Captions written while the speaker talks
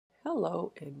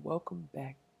Hello and welcome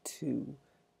back to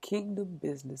Kingdom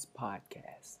Business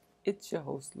Podcast. It's your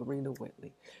host, Lorena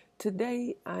Whitley.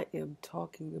 Today I am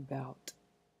talking about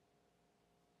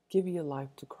giving your life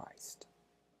to Christ.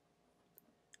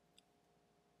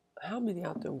 How many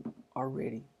out there are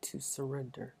ready to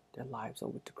surrender their lives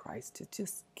over to Christ, to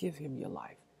just give Him your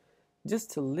life,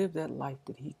 just to live that life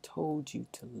that He told you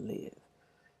to live,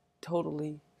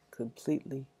 totally,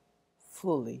 completely,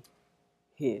 fully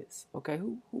His? Okay,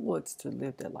 who wants to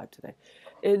live that life today?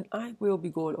 And I will be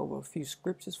going over a few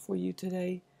scriptures for you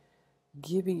today,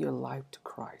 giving your life to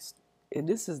Christ. And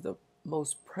this is the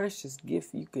most precious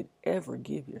gift you could ever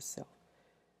give yourself.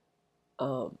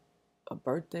 A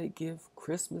birthday gift,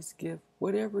 Christmas gift,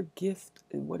 whatever gift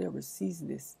and whatever season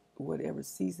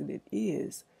it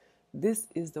is, this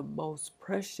is the most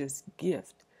precious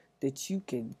gift that you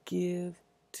can give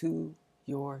to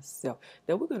yourself.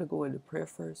 Now we're going to go into prayer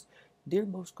first. Dear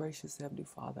most gracious Heavenly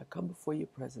Father, I come before your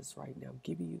presence right now,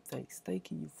 giving you thanks,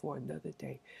 thanking you for another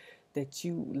day that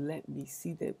you let me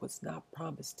see that was not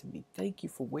promised to me. Thank you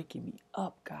for waking me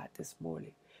up, God, this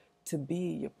morning to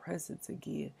be in your presence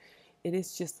again. And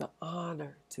it's just an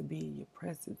honor to be in your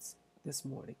presence this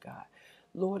morning, God.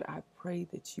 Lord, I pray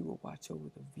that you will watch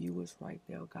over the viewers right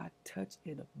now, God. Touch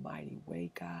in a mighty way,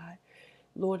 God.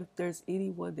 Lord, if there's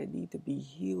anyone that need to be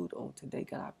healed on today,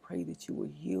 God, I pray that you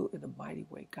will heal in a mighty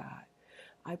way, God.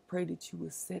 I pray that you will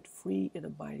set free in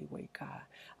a mighty way, God.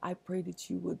 I pray that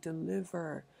you will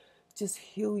deliver. Just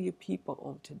heal your people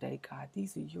on today, God.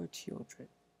 These are your children.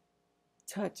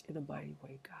 Touch in a mighty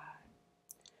way, God.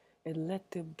 And let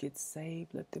them get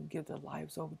saved. Let them give their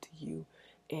lives over to you.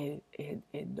 And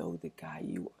know that, God,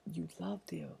 you love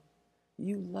them.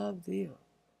 You love them.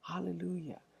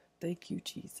 Hallelujah. Thank you,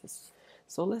 Jesus.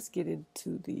 So let's get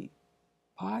into the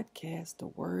podcast, the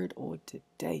word on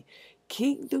today.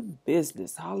 Kingdom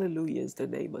Business. Hallelujah is the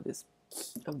name of this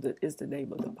is the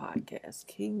name of the podcast.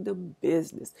 Kingdom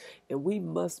Business. And we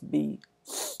must be,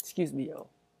 excuse me, y'all.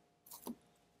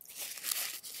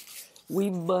 We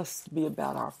must be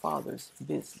about our Father's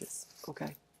business.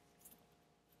 Okay?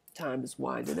 Time is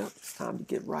winding up. It's time to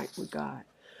get right with God.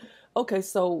 Okay,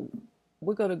 so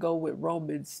we're going to go with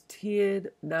Romans 10,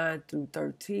 9 through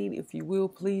 13. If you will,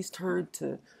 please turn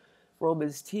to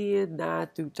Romans 10, 9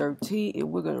 through 13,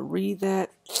 and we're going to read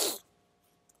that.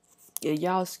 And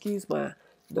y'all excuse my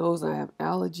nose. I have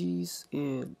allergies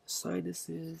and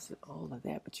sinuses and all of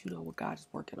that, but you know what, God is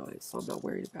working on it, so I'm not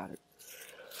worried about it.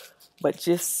 But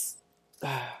just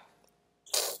don't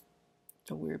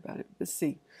worry about it. Let's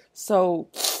see. So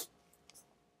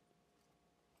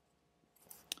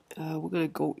we're going to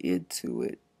go into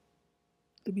it.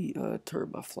 Let me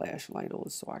turn my flashlight on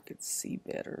so I can see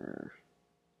better.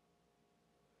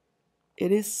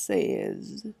 And it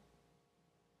says, let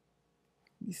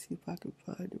me see if I can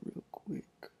find it real quick.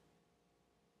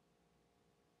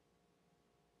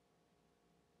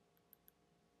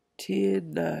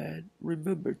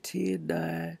 Remember 10,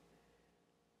 9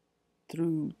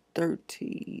 through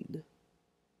 13.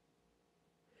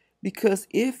 Because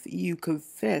if you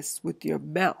confess with your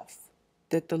mouth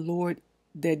that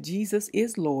Jesus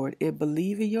is Lord, and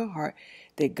believe in your heart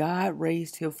that God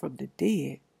raised him from the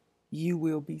dead, you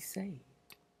will be saved.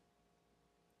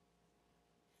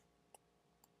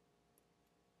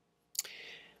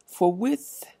 Let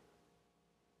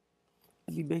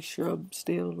me make sure I'm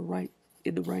staying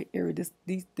in the right area. It's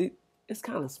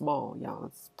kind of small, y'all.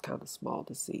 It's kind of small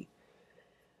to see.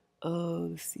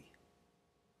 Let's see.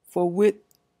 For with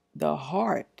the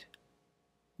heart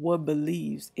one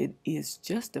believes and is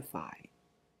justified,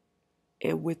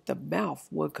 and with the mouth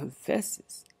one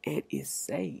confesses and is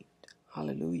saved.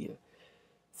 Hallelujah.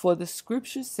 For the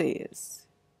scripture says,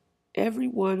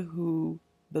 everyone who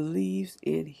believes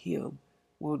in him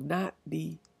will not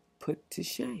be put to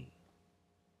shame.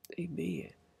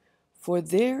 Amen. For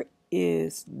there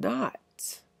is no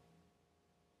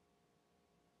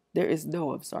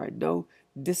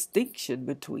distinction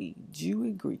between Jew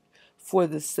and Greek. For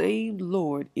the same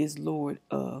Lord is Lord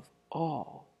of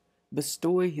all,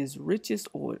 bestowing his riches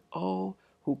on all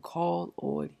who call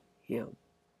on him.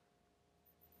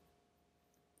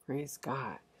 Praise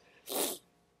God.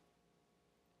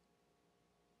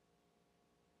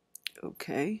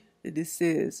 Okay, and it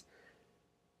says,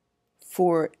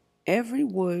 for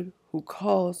everyone who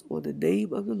calls on the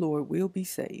name of the Lord will be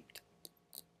saved.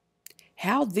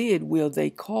 How then will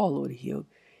they call on him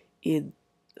in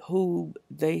whom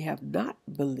they have not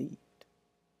believed?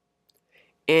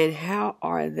 And how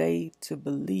are they to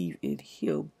believe in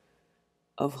him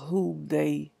of whom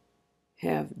they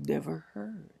have never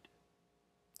heard?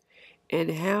 And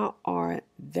how are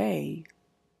they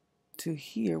to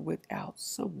hear without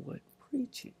someone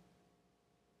preaching?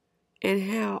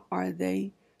 And how are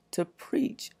they to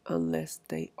preach unless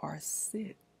they are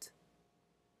sent?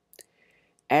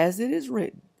 As it is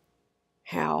written,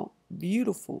 how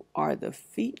beautiful are the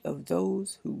feet of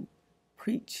those who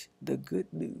preach the good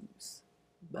news.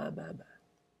 My, my, my.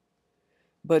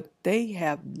 But they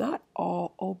have not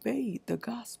all obeyed the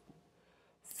gospel.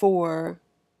 For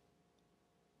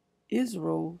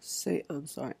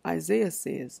Isaiah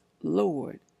says,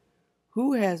 Lord,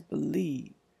 who has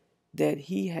believed that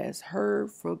he has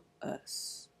heard from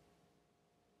us?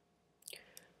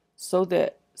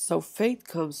 So faith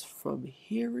comes from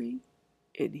hearing,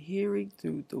 and hearing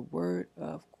through the word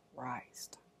of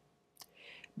Christ.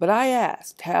 But I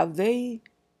asked, have they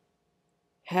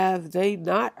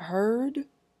not heard?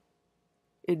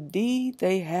 Indeed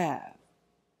they have,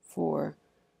 for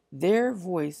their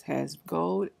voice has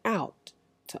gone out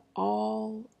to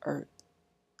all earth,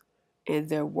 and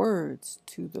their words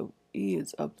to the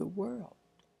ends of the world.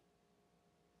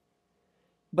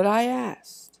 But I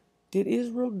asked, did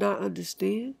Israel not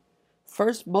understand?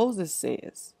 First Moses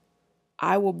says,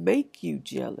 I will make you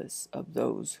jealous of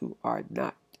those who are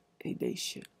not a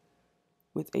nation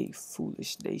with a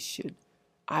foolish nation.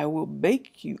 I will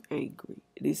make you angry.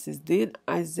 And it says, then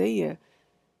Isaiah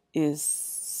is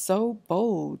so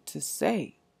bold to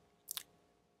say,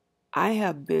 I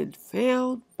have been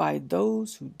found by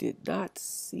those who did not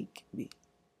seek me.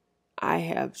 I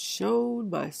have shown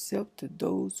myself to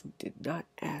those who did not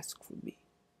ask for me.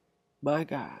 My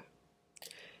God.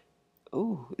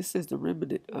 Oh, this is the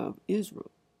remnant of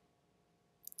Israel.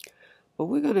 But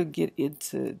we're going to get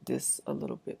into this a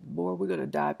little bit more. We're going to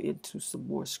dive into some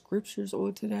more scriptures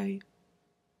on today.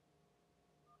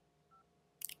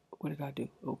 What did I do?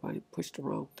 Oh, I pushed the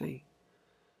wrong thing.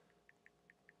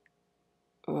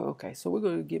 Okay, so we're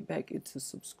going to get back into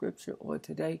some scripture on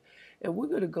today. And we're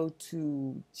going to go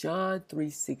to John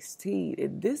 3:16.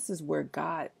 And this is where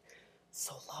God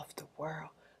so loved the world.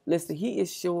 Listen, he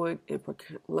is showing and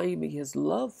proclaiming his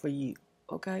love for you.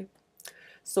 Okay?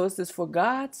 So it says, for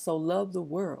God so loved the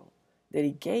world that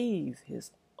he gave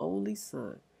his only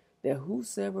son, that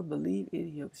whosoever believe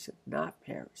in him should not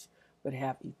perish, but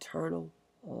have eternal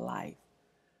life.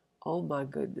 Oh my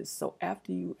goodness. So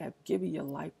after you have given your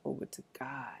life over to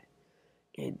God,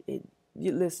 and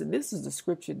you listen, this is the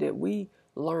scripture that we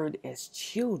learned as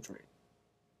children.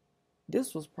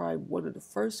 This was probably one of the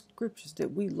first scriptures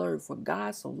that we learned. For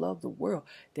God so loved the world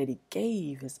that he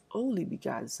gave his only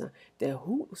begotten son, that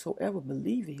whosoever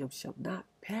believe in him shall not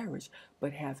perish,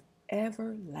 but have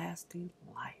everlasting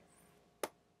life.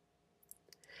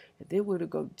 And then we're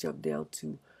going to jump down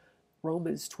to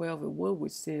Romans 12:1,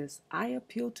 which says, I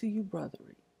appeal to you,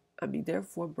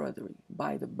 therefore, brethren,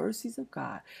 by the mercies of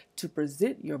God, to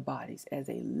present your bodies as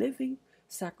a living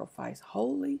sacrifice,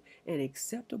 holy and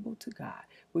acceptable to God,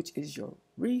 which is your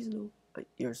reasonable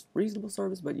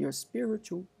service, but your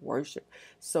spiritual worship.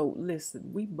 So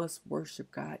listen, we must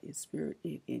worship God in spirit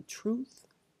and in truth.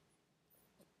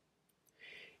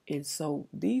 And so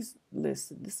this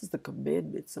is the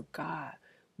commandments of God.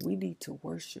 We need to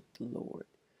worship the Lord.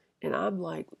 And I'm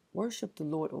like, worship the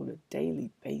Lord on a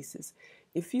daily basis.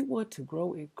 If you want to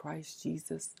grow in Christ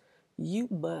Jesus, you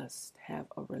must have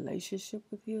a relationship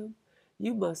with him.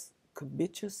 You must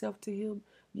commit yourself to him.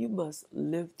 You must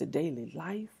live the daily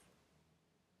life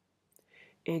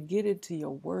and get into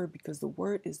your word, because the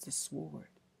word is the sword,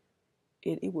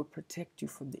 and it will protect you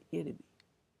from the enemy.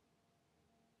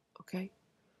 Okay?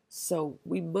 So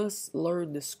we must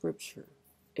learn the scripture,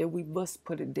 and we must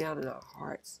put it down in our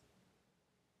hearts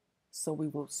so we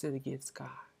won't sin against God.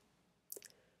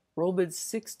 Romans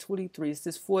 6:23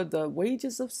 says, for the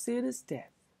wages of sin is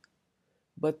death,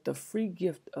 but the free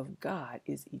gift of God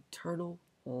is eternal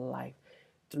life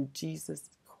through Jesus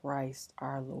Christ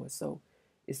our Lord. So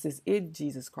it says in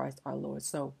Jesus Christ our Lord.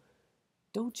 So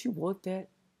don't you want that?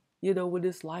 You know, when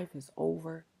this life is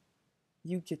over,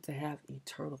 you get to have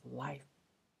eternal life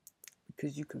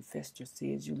because you confessed your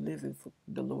sins. You living for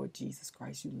the Lord Jesus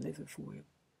Christ. You living for him.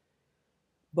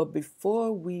 But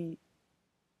before we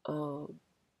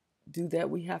do that,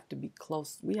 we have to be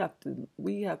close. We have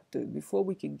to, before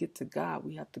we can get to God,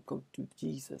 we have to go through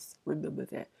Jesus. Remember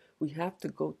that. We have to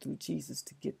go through Jesus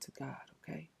to get to God,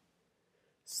 okay?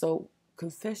 So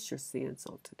confess your sins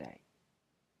on today.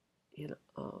 And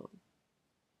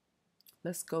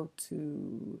let's go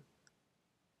to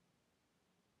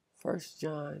 1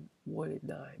 John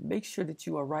 1:9. Make sure that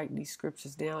you are writing these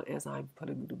scriptures down as I'm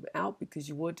putting them out, because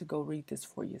you want to go read this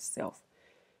for yourself.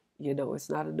 You know, it's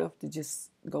not enough to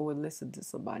just go and listen to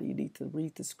somebody. You need to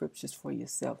read the scriptures for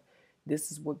yourself.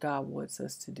 This is what God wants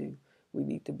us to do. We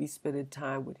need to be spending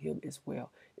time with Him as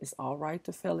well. It's all right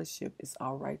to fellowship. It's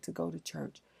all right to go to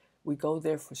church. We go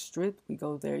there for strength. We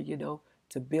go there,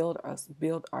 to build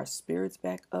our spirits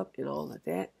back up and all of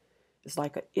that. It's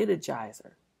like an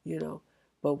energizer,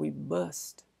 But we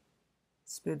must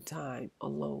spend time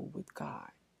alone with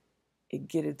God and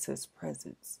get into His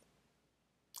presence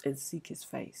and seek His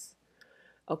face.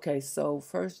 Okay, so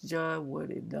 1 John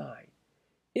 1:9.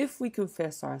 If we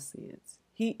confess our sins,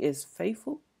 He is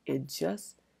faithful and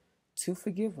just to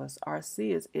forgive us our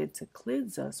sins and to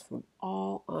cleanse us from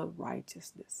all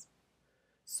unrighteousness.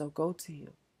 So go to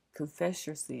Him, confess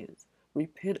your sins,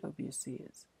 repent of your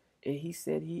sins. And He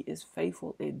said He is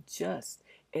faithful and just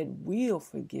and will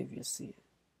forgive your sin.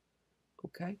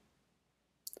 Okay?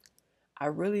 I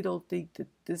really don't think that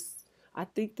I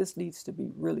think this needs to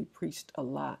be really preached a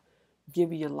lot.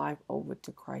 Giving your life over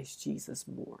to Christ Jesus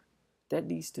more. That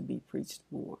needs to be preached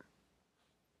more.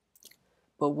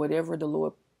 But whatever the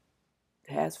Lord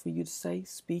has for you to say,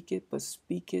 speak it, but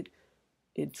speak it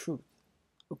in truth.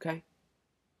 Okay?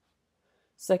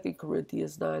 2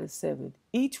 Corinthians 9:7.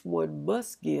 Each one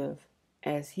must give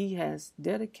as he has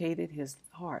dedicated his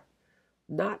heart,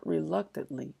 not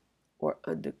reluctantly or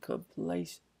under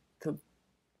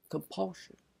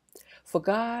compulsion. For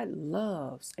God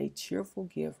loves a cheerful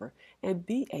giver, and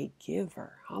be a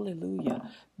giver.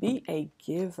 Hallelujah. Be a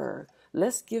giver.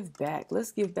 Let's give back.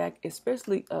 Let's give back,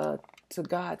 especially to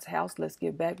God's house. Let's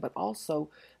give back, but also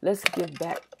let's give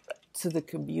back to the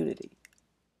community.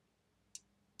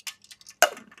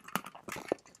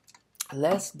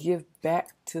 Let's give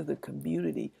back to the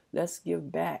community. Let's give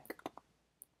back.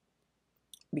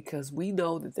 Because we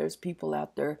know that there's people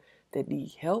out there that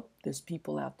need help. There's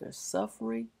people out there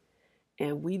suffering.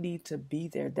 And we need to be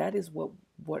there. That is what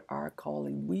our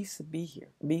calling. We should be here.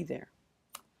 Be there.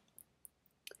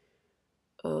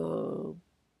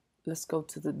 Let's go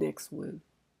to the next one.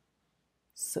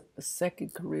 2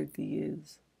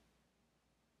 Corinthians.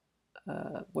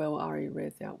 I already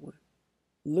read that one.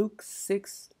 Luke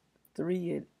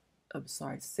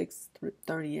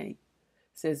 6:38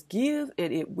 says, "Give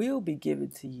and it will be given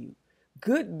to you.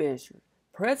 Good measure,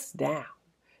 pressed down,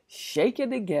 shaken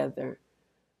together,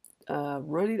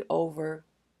 running over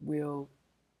will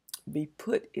be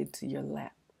put into your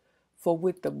lap. For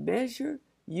with the measure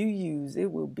you use,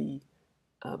 it will be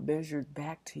measured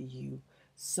back to you.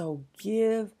 So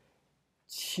give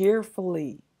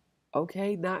cheerfully,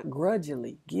 okay? Not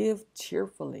grudgingly. Give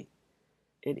cheerfully,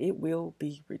 and it will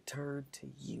be returned to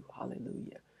you."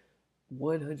 Hallelujah.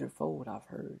 100-fold, I've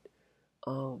heard.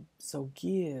 So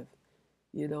give,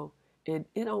 and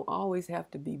it don't always have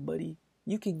to be money.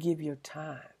 You can give your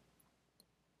time.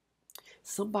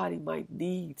 Somebody might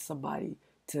need somebody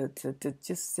to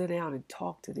just sit down and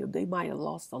talk to them. They might have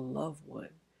lost a loved one,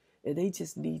 and they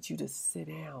just need you to sit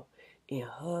down and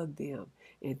hug them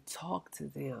and talk to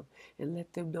them and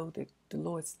let them know that the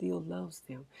Lord still loves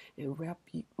them and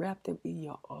wrap them in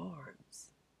your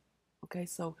arms. Okay,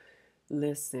 so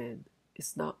listen,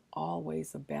 it's not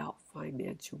always about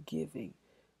financial giving.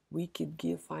 We can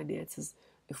give finances.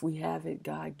 If we have it,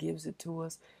 God gives it to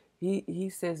us. He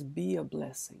says, be a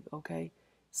blessing, okay?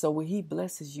 So when He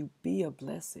blesses you, be a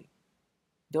blessing.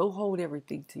 Don't hold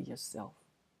everything to yourself.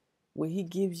 When He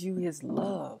gives you His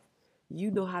love, you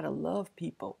know how to love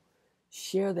people.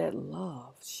 Share that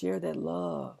love. Share that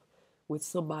love with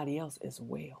somebody else as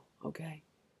well, okay?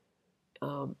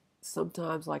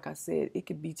 Sometimes, like I said, it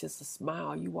could be just a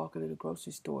smile. You walking in the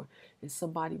grocery store and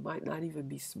somebody might not even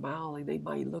be smiling. They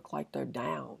might look like they're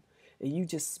down. And you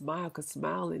just smile because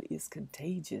smiling is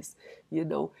contagious,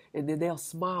 and then they'll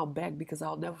smile back because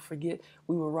I'll never forget,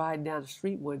 we were riding down the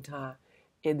street one time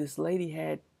and this lady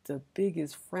had the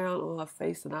biggest frown on her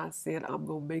face and I said, I'm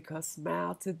going to make her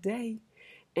smile today.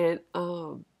 And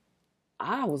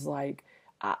I was like,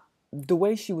 the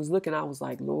way she was looking, I was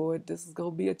like, Lord, this is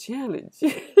going to be a challenge.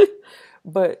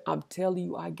 But I'm telling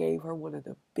you, I gave her one of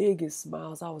the biggest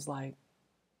smiles. I was like,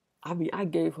 I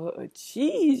gave her a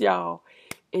cheese, y'all.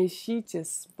 And she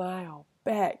just smiled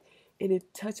back. And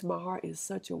it touched my heart in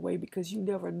such a way because you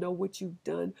never know what you've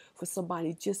done for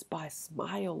somebody just by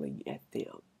smiling at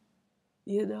them.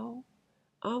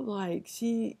 I'm like,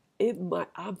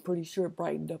 I'm pretty sure it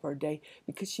brightened up her day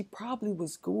because she probably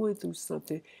was going through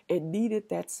something and needed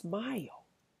that smile.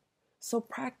 So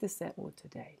practice that one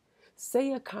today.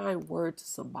 Say a kind word to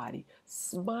somebody.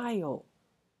 Smile.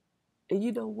 And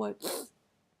you know what?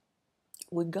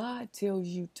 When God tells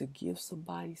you to give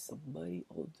somebody some money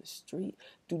on the street,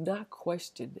 do not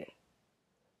question that.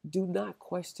 Do not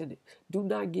question it. Do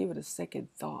not give it a second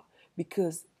thought.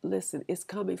 Because, listen, it's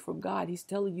coming from God. He's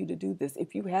telling you to do this.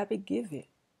 If you have it, give it.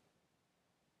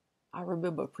 I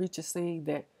remember a preacher saying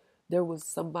that there was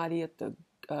somebody at the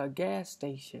gas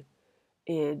station,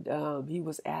 and he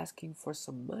was asking for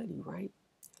some money, right?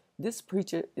 This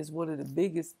preacher is one of the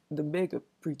biggest, the mega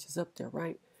preachers up there,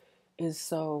 right? And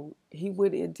so he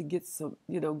went in to get some,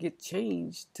 get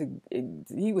change to, and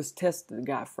he was testing the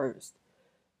guy first.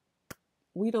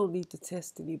 We don't need to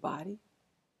test anybody.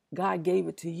 God gave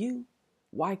it to you.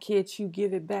 Why can't you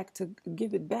give it back?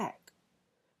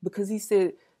 Because he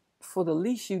said, for the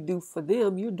least you do for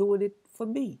them, you're doing it for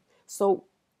me. So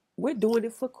we're doing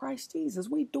it for Christ Jesus.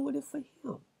 We're doing it for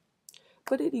him.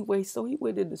 But anyway, so he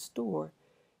went in the store,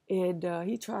 and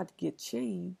he tried to get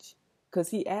change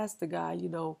because he asked the guy,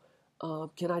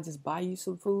 can I just buy you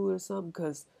some food or something?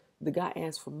 Because the guy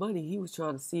asked for money. He was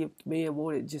trying to see if the man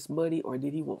wanted just money or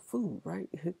did he want food, right?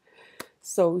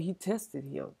 So he tested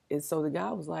him. And so the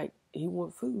guy was like, he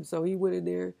want food. So he went in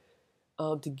there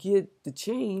to get the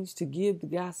change to give the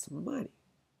guy some money,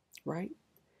 right?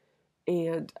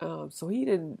 And so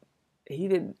the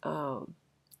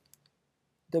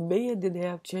man didn't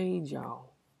have change,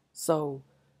 y'all. So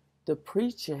the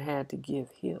preacher had to give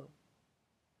him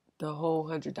the whole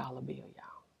 $100 bill,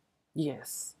 y'all.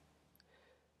 Yes.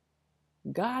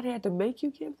 God had to make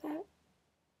you give that?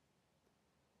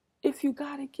 If you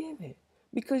got to give it.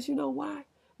 Because you know why?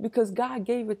 Because God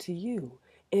gave it to you.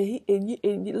 And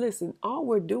listen, all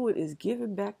we're doing is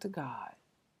giving back to God.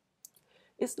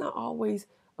 It's not always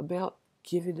about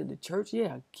giving in the church.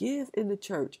 Yeah, give in the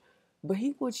church. But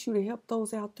he wants you to help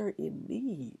those out there in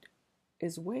need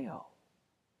as well.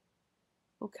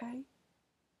 Okay?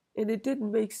 And it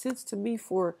didn't make sense to me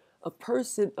for a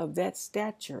person of that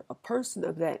stature, a person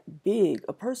of that big,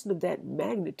 a person of that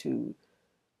magnitude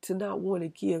to not want to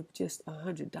give just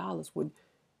 $100 when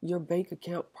your bank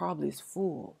account probably is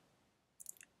full.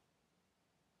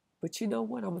 But you know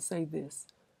what? I'm going to say this.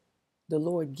 The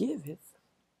Lord giveth,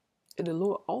 and the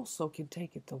Lord also can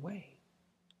take it away.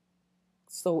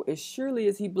 So as surely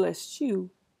as he blessed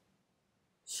you,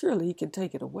 surely he can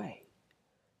take it away.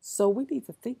 So we need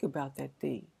to think about that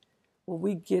thing when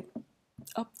we get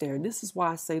up there. And this is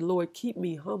why I say, Lord, keep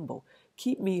me humble.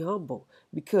 Keep me humble.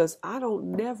 Because I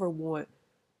don't never want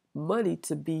money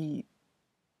to be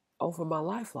over my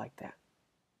life like that.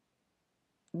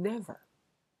 Never.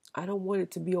 I don't want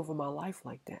it to be over my life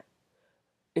like that.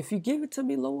 If you give it to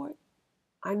me, Lord,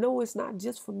 I know it's not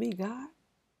just for me, God.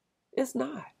 It's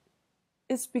not.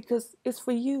 It's because it's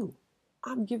for you.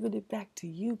 I'm giving it back to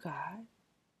you, God.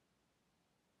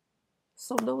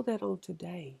 So know that on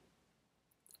today.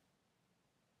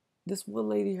 This one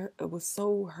lady was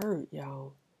so hurt,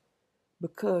 y'all,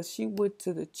 because she went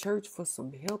to the church for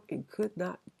some help and could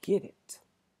not get it.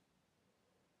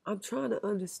 I'm trying to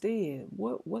understand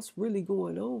what's really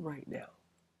going on right now.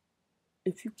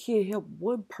 If you can't help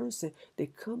one person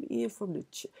that come in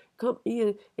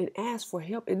and ask for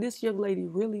help, and this young lady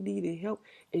really needed help,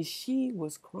 and she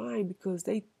was crying because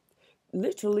they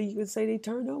literally, you can say, they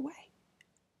turned her away.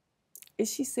 And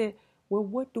she said, well,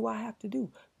 what do I have to do?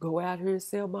 Go out here and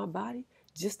sell my body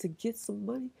just to get some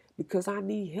money because I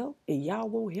need help and y'all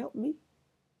won't help me?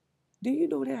 Do you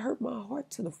know that hurt my heart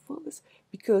to the fullest?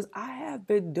 Because I have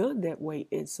been done that way,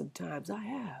 and sometimes I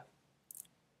have.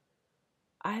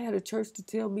 I had a church to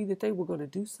tell me that they were going to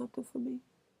do something for me,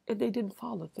 and they didn't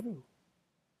follow through.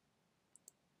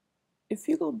 If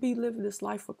you're going to be living this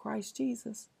life for Christ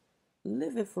Jesus,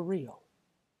 live it for real.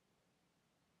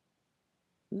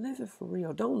 Live it for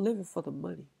real. Don't live it for the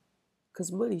money,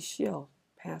 because money shall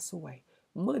pass away.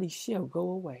 Money shall go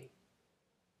away.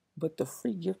 But the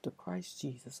free gift of Christ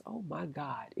Jesus, oh my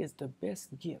God, is the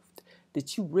best gift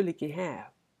that you really can have.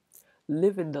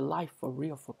 Living the life for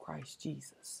real for Christ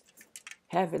Jesus.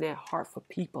 Having that heart for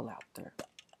people out there.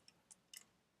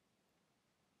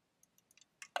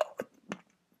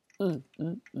 And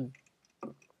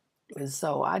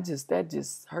so that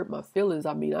just hurt my feelings.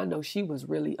 I mean, I know she was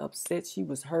really upset. She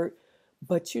was hurt.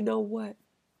 But you know what?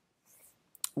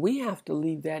 We have to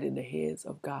leave that in the hands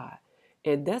of God.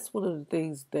 And that's one of the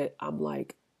things that I'm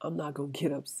like, I'm not going to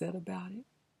get upset about it.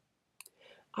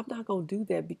 I'm not going to do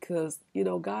that because,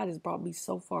 God has brought me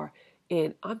so far.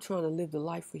 And I'm trying to live the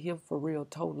life for him for real,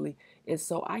 totally. And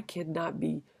so I cannot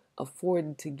be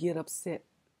affording to get upset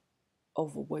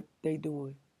over what they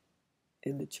doing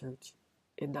in the church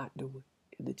and not doing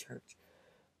in the church.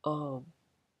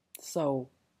 So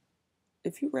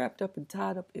if you wrapped up and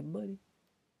tied up in money,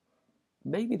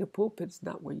 maybe the pulpit's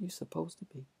not where you're supposed to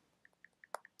be.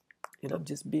 And I'm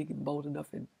just big and bold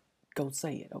enough and gonna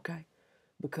say it, okay?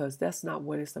 Because that's not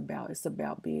what it's about. It's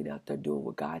about being out there doing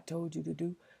what God told you to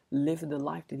do, living the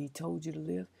life that he told you to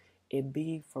live, and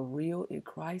being for real in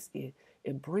Christ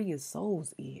and bringing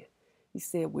souls in. He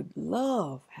said, with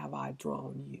love have I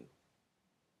drawn you.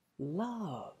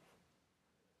 Love.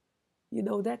 You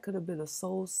know, that could have been a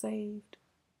soul saved,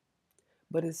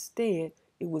 but instead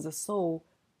it was a soul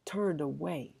turned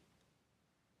away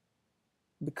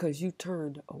because you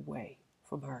turned away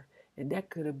from her. And that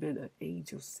could have been an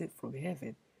angel sent from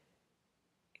heaven.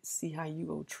 See how you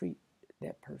gonna treat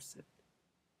that person.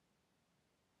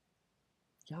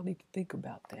 Y'all need to think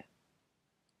about that.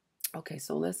 Okay,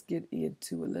 so let's get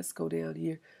into it. Let's go down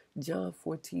here. John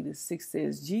 14:6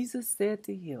 says, Jesus said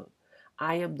to him,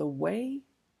 I am the way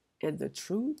and the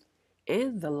truth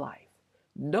and the life.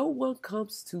 No one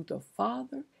comes to the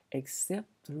Father except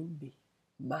through me.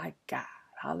 My God.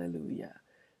 Hallelujah.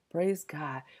 Praise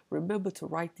God. Remember to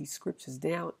write these scriptures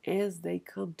down as they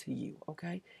come to you,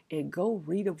 okay? And go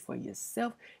read them for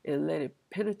yourself and let it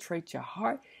penetrate your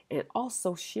heart. And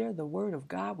also share the word of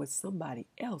God with somebody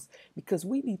else, because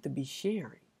we need to be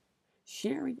sharing.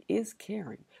 Sharing is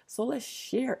caring. So let's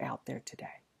share out there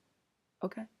today,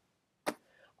 okay?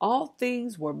 All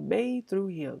things were made through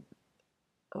him,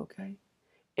 okay?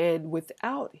 And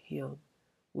without him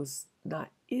was not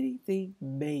anything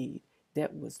made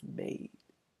that was made.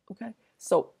 Okay,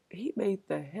 so he made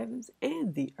the heavens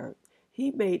and the earth.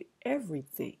 He made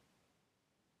everything.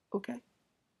 Okay,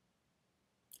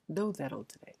 know that on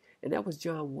today. And that was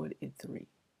John 1:3.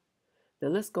 Now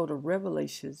let's go to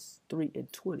Revelations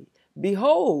 3:20.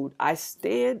 Behold, I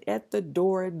stand at the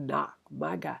door and knock.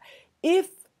 My God,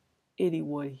 if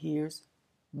anyone hears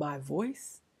my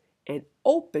voice and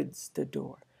opens the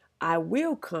door, I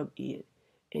will come in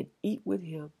and eat with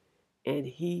him and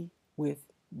he with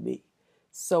me.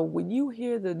 So when you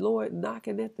hear the Lord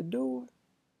knocking at the door,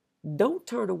 don't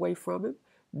turn away from him.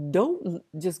 Don't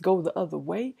just go the other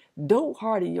way. Don't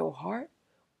harden your heart.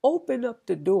 Open up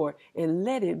the door and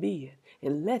let him in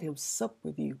and let him sup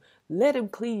with you. Let him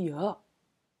clean you up.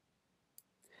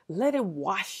 Let him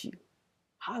wash you.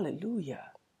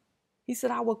 Hallelujah. He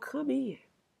said, I will come in.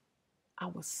 I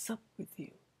will sup with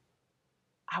you.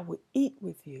 I will eat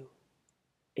with you.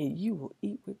 And you will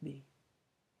eat with me.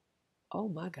 Oh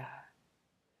my God.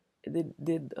 And then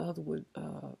the other one,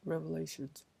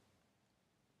 Revelations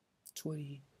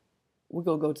 20. We're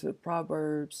going to go to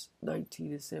Proverbs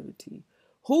 19:17.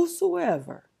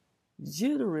 Whoever is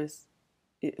generous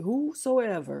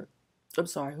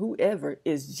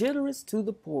to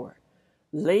the poor,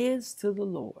 lends to the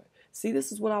Lord. See,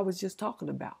 this is what I was just talking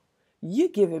about. You're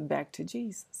giving back to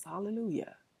Jesus.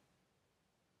 Hallelujah.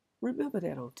 Remember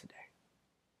that on today.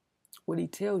 When he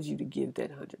tells you to give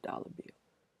that $100 bill,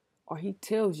 or he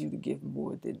tells you to give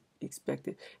more than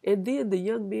expected. And then the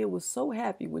young man was so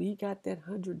happy when he got that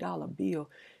 $100 bill.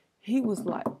 He was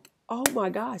like, oh my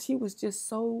gosh, he was just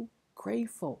so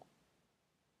grateful.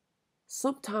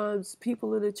 Sometimes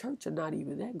people in the church are not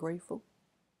even that grateful.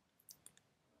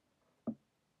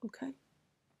 Okay,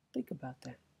 think about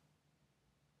that.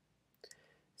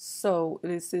 So,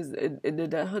 and it says, and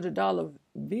that $100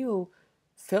 bill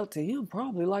felt to him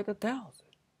probably like 1,000.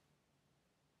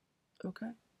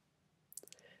 Okay.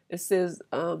 It says,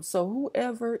 so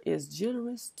whoever is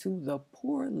generous to the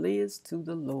poor lends to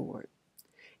the Lord,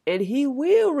 and he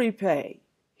will repay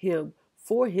him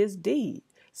for his deed.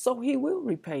 So he will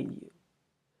repay you.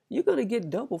 You're going to get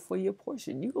double for your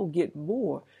portion. You're going to get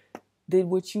more than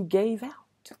what you gave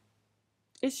out.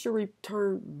 It should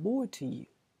return more to you.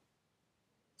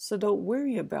 So don't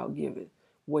worry about giving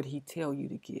what he tell you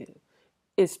to give.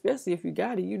 Especially if you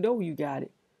got it, you know you got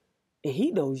it. And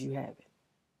he knows you have it.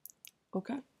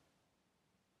 Okay?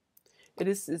 And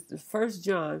this is 1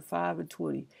 John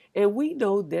 5:20. And we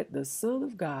know that the Son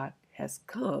of God has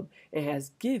come and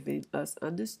has given us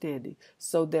understanding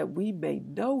so that we may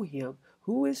know him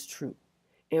who is true.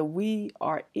 And we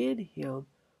are in him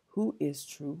who is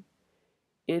true,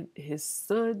 in his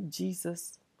Son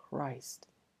Jesus Christ.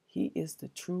 He is the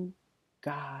true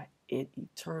God and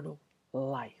eternal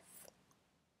life.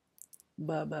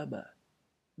 Ma.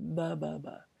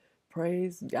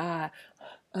 Praise God.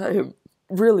 I am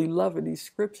really loving these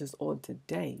scriptures on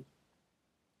today.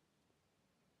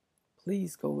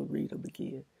 Please go and read them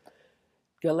again.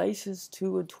 Galatians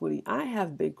 2:20. I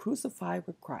have been crucified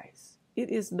with Christ. It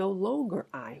is no longer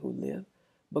I who live,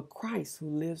 but Christ who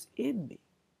lives in me.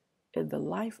 And the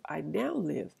life I now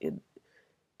live in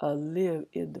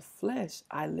the flesh,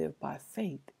 I live by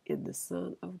faith in the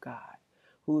Son of God,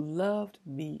 who loved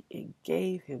me and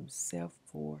gave himself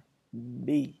for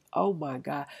me. Oh my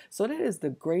God. So that is the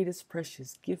greatest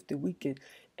precious gift that we can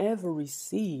ever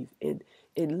receive. And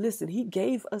listen, he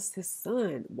gave us his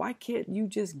Son. Why can't you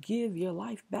just give your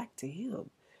life back to him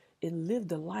and live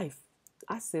the life?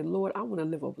 I said, Lord, I want to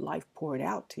live a life poured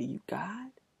out to you,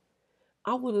 God.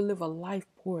 I want to live a life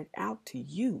poured out to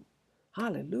you.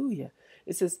 Hallelujah.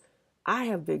 It says, I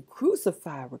have been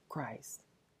crucified with Christ,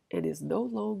 and it's no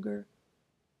longer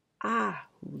I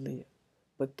who live,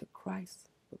 but Christ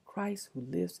who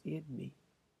lives in me.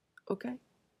 Okay?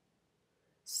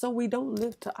 So we don't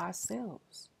live to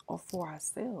ourselves or for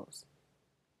ourselves.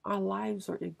 Our lives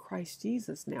are in Christ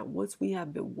Jesus now. Once we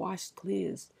have been washed,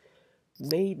 cleansed,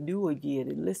 made new again,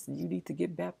 and listen, you need to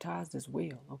get baptized as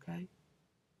well, okay?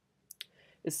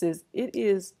 It says, it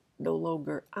is no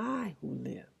longer I who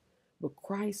live, but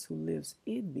Christ who lives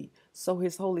in me. So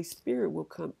his Holy Spirit will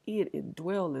come in and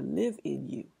dwell and live in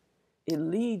you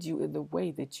and lead you in the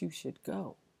way that you should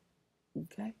go,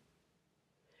 okay?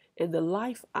 And the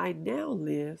life I now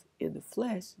live in the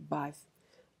flesh,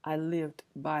 I lived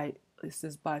by, it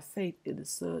says, by faith in the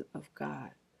Son of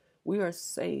God. We are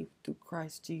saved through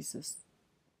Christ Jesus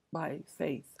by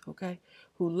faith, okay?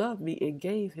 Who loved me and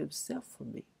gave himself for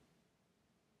me,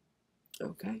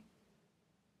 okay?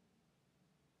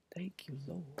 Thank you,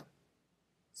 Lord.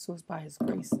 So it's by his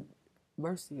grace,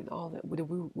 mercy, and all that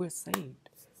we're saved.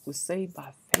 We're saved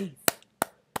by faith.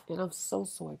 And I'm so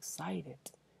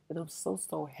excited. And I'm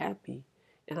so happy.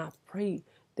 And I pray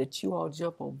that you all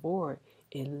jump on board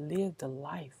and live the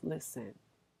life. Listen,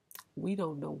 we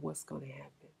don't know what's going to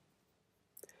happen.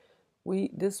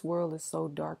 This world is so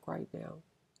dark right now.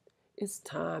 It's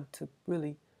time to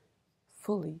really,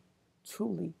 fully,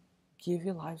 truly give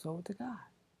your lives over to God.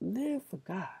 Live for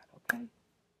God, okay?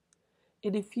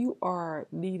 And if you are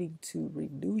needing to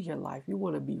renew your life, you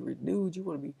want to be renewed, you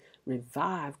want to be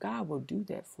revived, God will do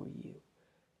that for you.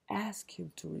 Ask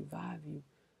him to revive you,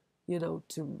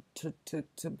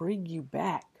 to bring you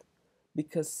back,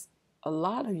 because a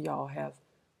lot of y'all have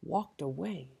walked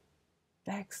away,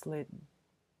 backslidden,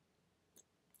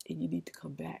 and you need to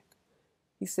come back.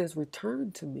 He says,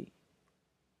 return to me.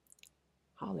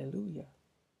 Hallelujah.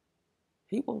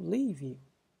 He won't leave you,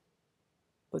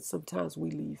 but sometimes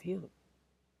we leave him.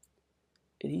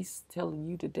 And he's telling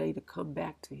you today to come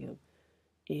back to him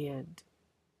and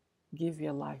give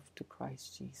your life to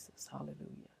Christ Jesus.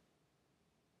 Hallelujah.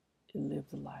 And live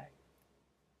the life.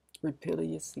 Repent of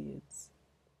your sins.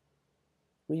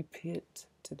 Repent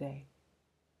today.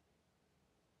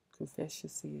 Confess your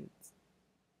sins.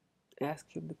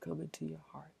 Ask him to come into your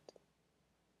heart.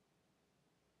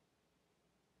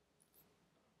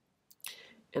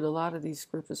 And a lot of these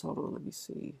scriptures, hold on, let me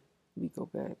see. Let me go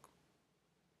back.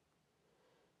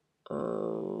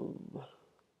 Hold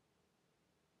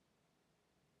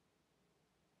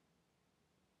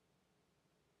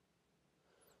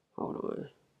on. Let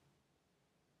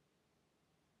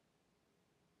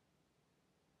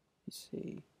me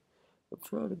see. I'm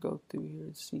trying to go through here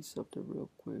and see something real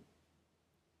quick.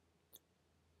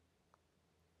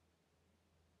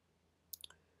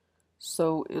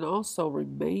 So, and also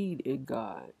remain in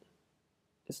God.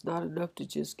 It's not enough to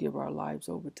just give our lives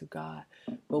over to God,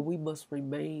 but we must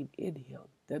remain in him.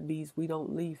 That means we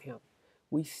don't leave him.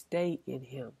 We stay in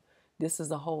him. This is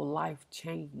a whole life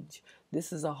change.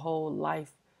 This is a whole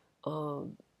life.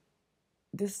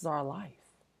 This is our life.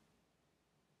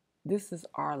 This is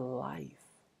our life.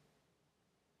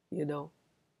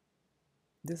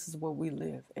 This is where we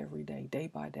live every day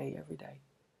by day, every day.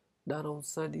 Not on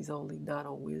Sundays only, not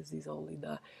on Wednesdays only,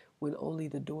 not when only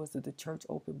the doors of the church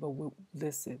open, but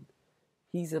listen,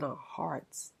 he's in our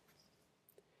hearts.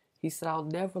 He said, I'll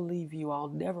never leave you, I'll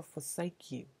never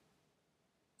forsake you.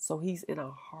 So he's in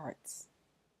our hearts.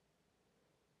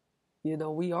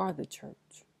 We are the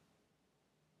church.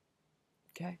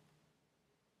 Okay?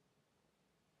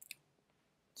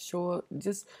 Sure,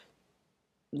 just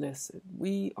listen.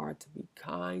 We are to be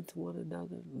kind to one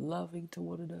another, loving to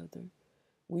one another.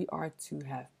 We are to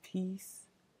have peace.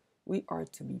 We are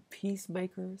to be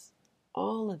peacemakers.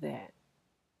 All of that.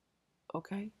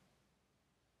 Okay?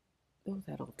 Know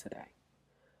that on today.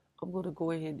 I'm going to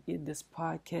go ahead and end this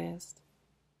podcast.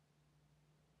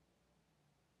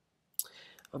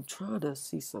 I'm trying to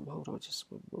see some. Hold on just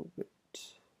one moment.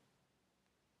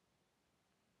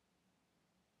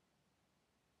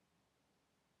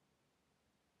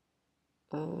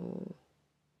 Well,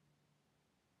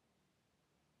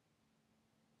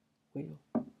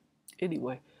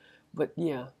 anyway, but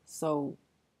yeah, so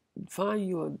find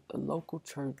you a local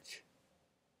church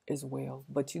as well.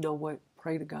 But you know what?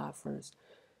 Pray to God first.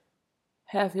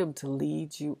 Have him to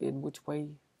lead you in which way,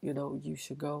 you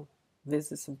should go.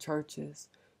 Visit some churches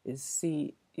and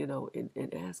see,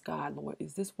 and ask God, Lord,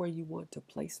 is this where you want to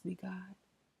place me, God?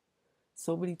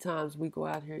 So many times we go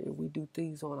out here and we do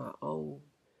things on our own,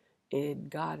 and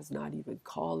God is not even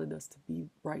calling us to be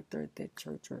right there at that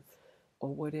church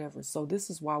or whatever. So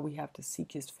this is why we have to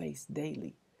seek his face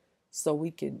daily. so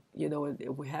we can,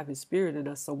 and we have His Spirit in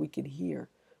us so we can hear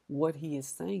what He is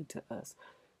saying to us.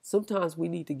 Sometimes we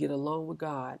need to get alone with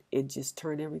God and just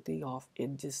turn everything off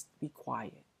and just be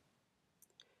quiet.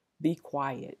 Be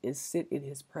quiet and sit in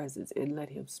His presence and let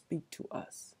Him speak to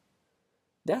us.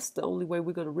 That's the only way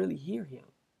we're going to really hear Him.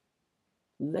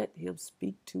 Let Him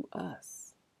speak to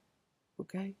us.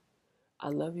 Okay? I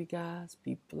love you guys.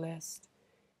 Be blessed.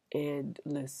 And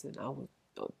listen,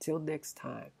 until next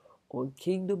time on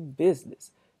Kingdom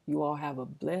Business, you all have a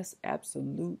blessed,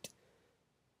 absolute,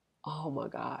 oh my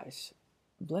gosh,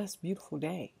 blessed, beautiful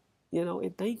day.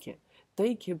 And thank Him.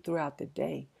 Thank Him throughout the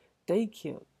day. Thank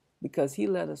Him because He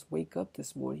let us wake up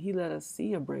this morning. He let us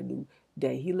see a brand new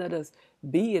day. He let us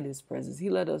be in His presence. He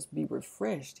let us be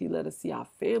refreshed. He let us see our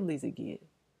families again.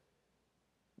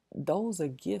 Those are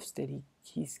gifts that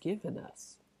He's given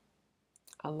us.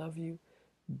 I love you.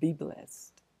 Be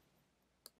blessed.